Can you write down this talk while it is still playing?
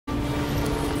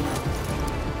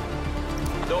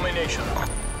Domination.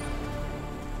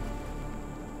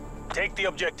 Take the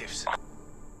objectives.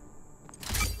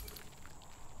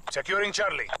 Securing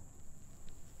Charlie.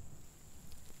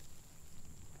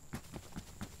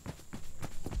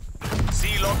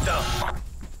 C locked down.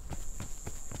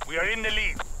 We are in the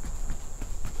lead.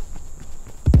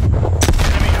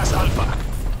 Enemy has Alpha.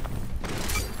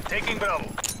 Taking Bravo.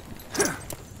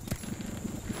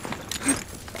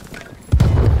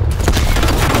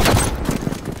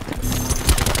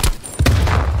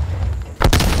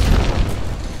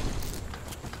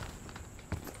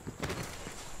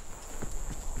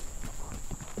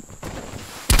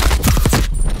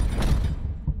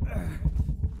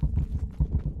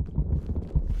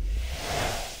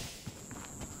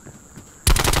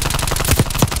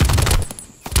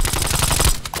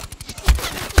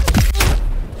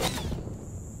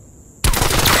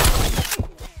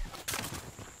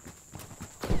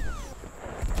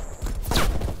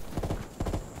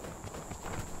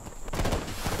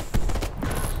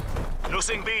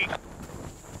 Losing B.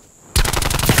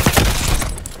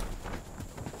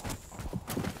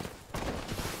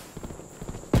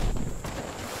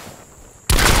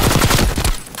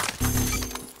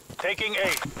 Taking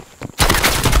A.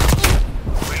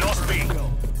 We lost B.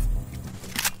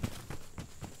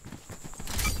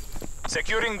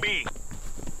 Securing B.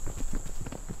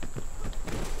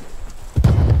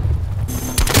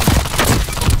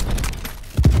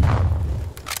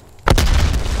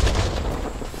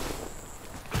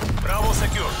 Bravo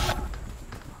secure.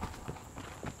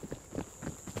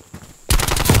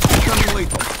 Becoming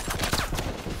lethal.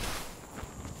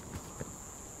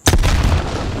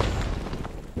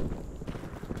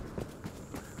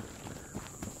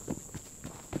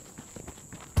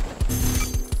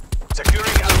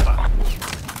 Securing Alpha.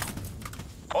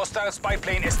 Hostile spy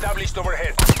plane established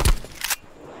overhead.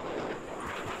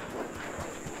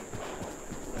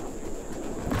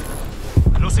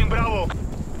 Losing Bravo.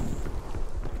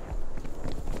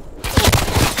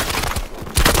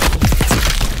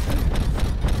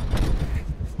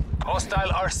 Hostile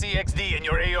RCXD in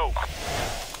your AO.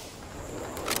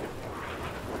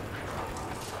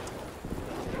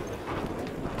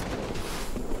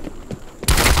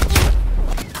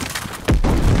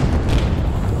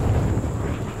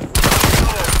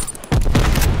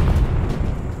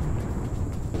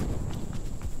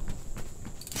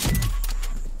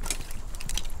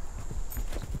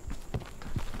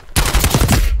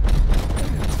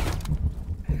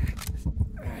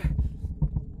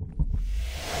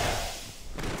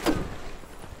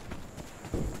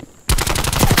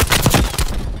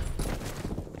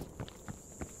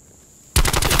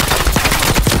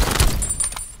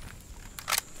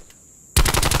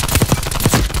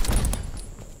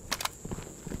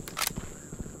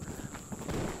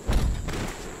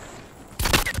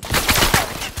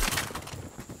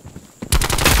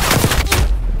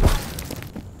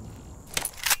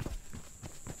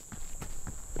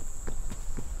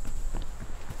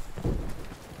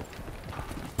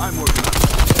 I'm working on it.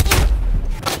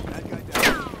 That guy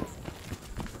down.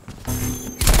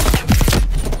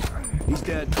 He's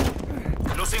dead.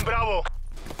 Losing Bravo.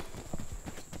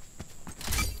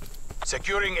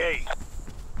 Securing A.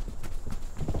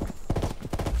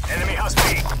 Enemy has B.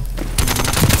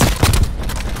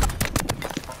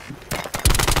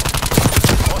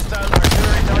 Hostile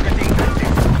artillery targeting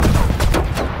active.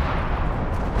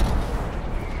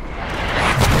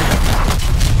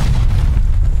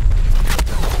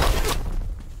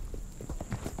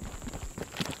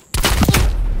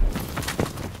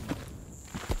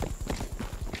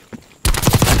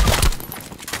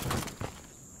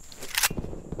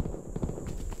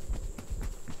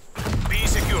 B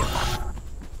secure.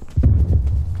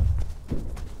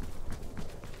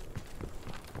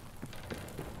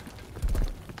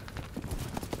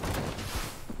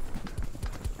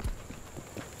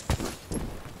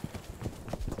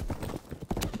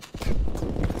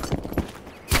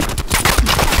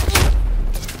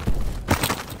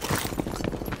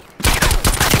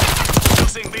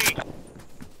 Losing B.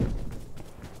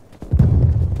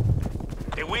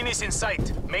 The win is in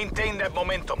sight. Maintain that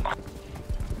momentum.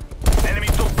 Enemy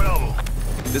took Bravo.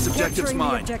 This objective's Capturing the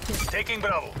mine. objective. Taking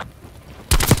Bravo.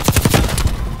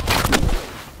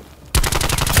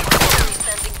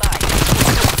 Standing by.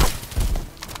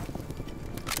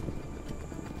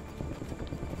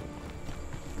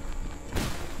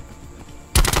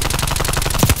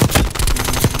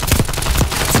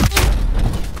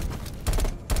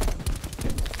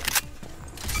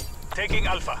 Taking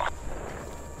Alpha.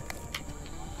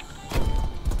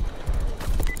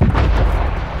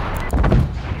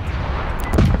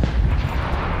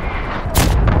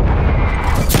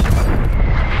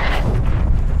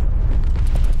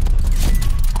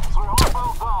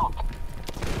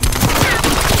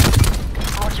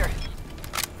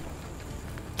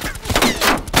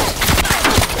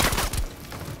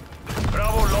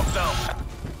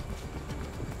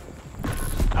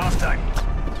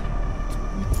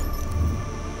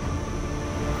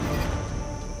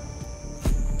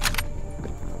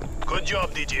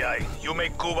 job, DJI. You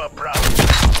make Cuba proud.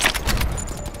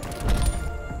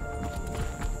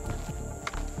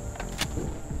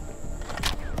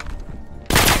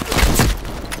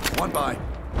 One by.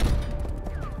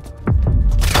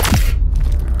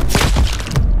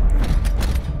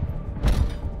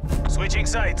 Switching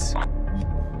sides.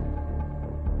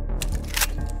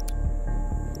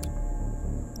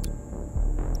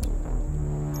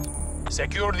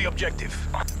 Secure the objective.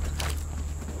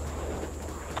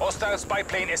 Hostile spy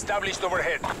plane established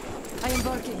overhead. I am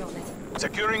working on it.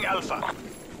 Securing Alpha.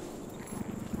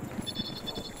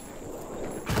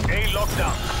 A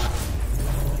lockdown.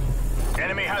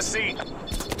 Enemy has C.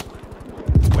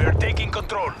 We are taking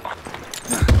control.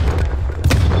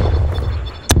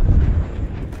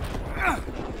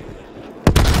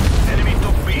 Enemy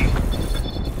took B.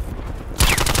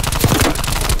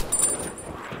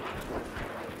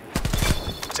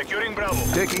 Securing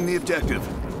Bravo. Taking the objective.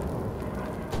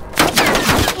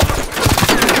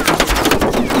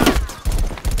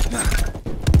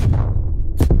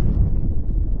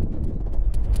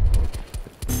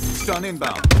 Stun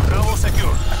inbound. Bravo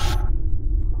secure.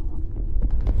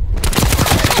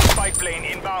 Enemy spy plane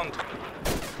inbound.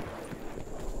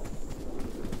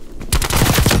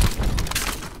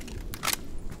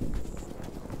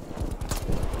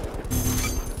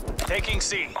 Taking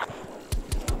C.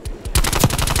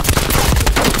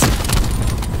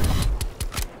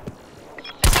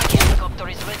 Helicopter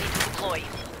is ready to deploy.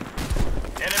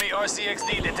 Enemy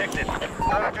RCXD detected.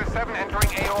 727 entering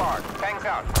AOR. Tanks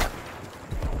out.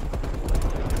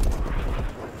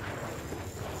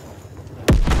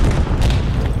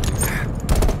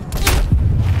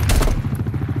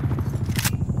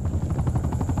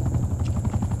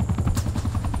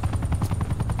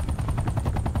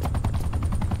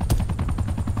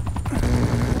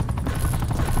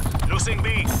 Losing B.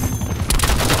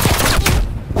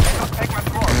 Take my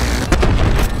score.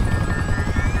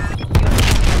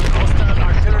 Hostile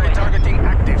artillery targeting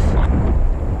active.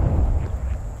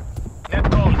 Net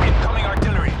call, incoming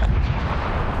artillery.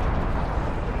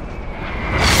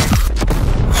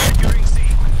 Securing C.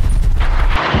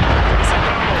 Losing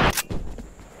Bravo.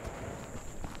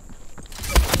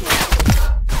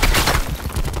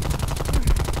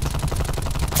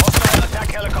 Hostile attack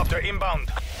helicopter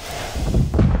inbound.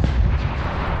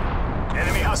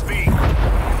 Enemy has B.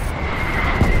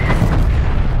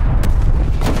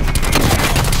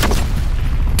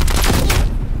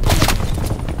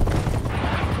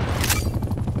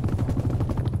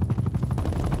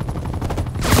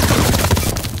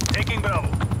 Taking Bravo.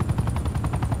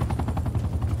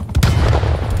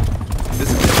 This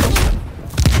is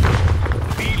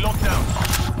B lockdown.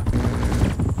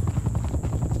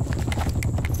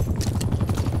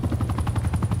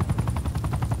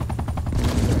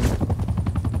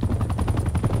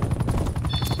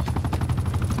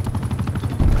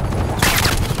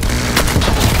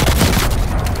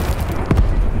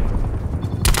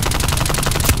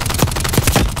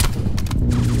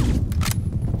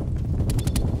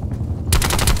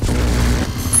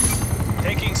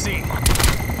 Taking C.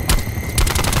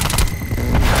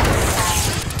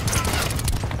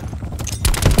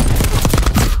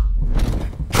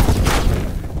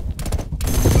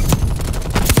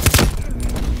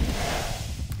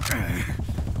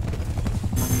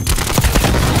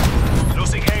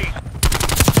 Losing A.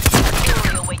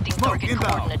 Area awaiting target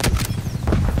inbound. coordinates.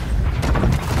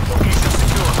 Location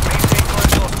secure. Maintain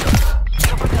current posture.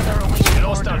 Cover gather awaiting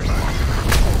Lost orders.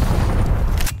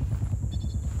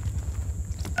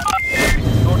 Alpha.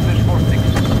 Northwest 46.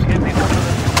 Heavy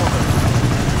ordnance over.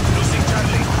 Losing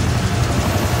Charlie.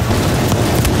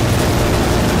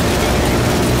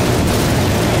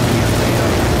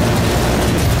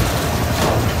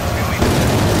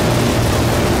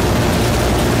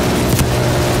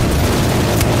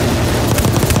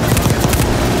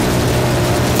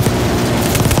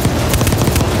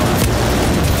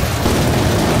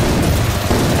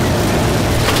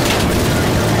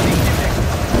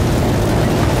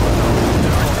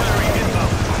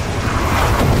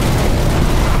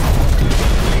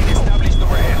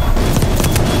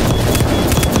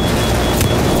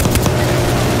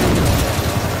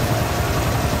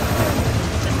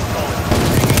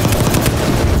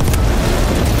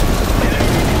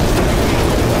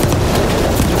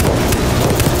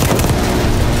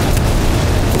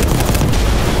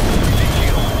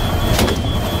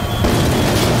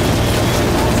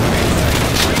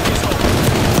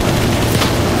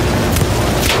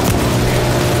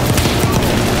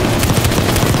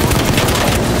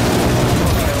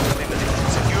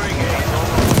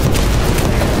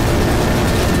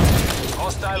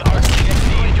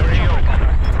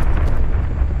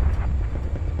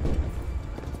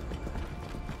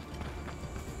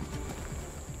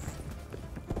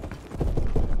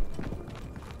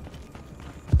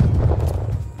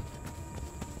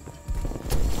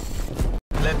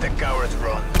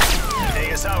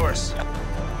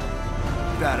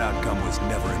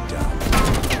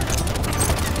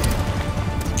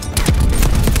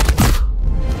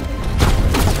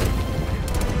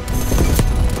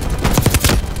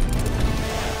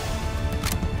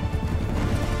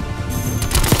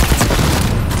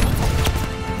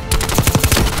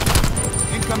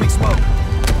 Incoming smoke.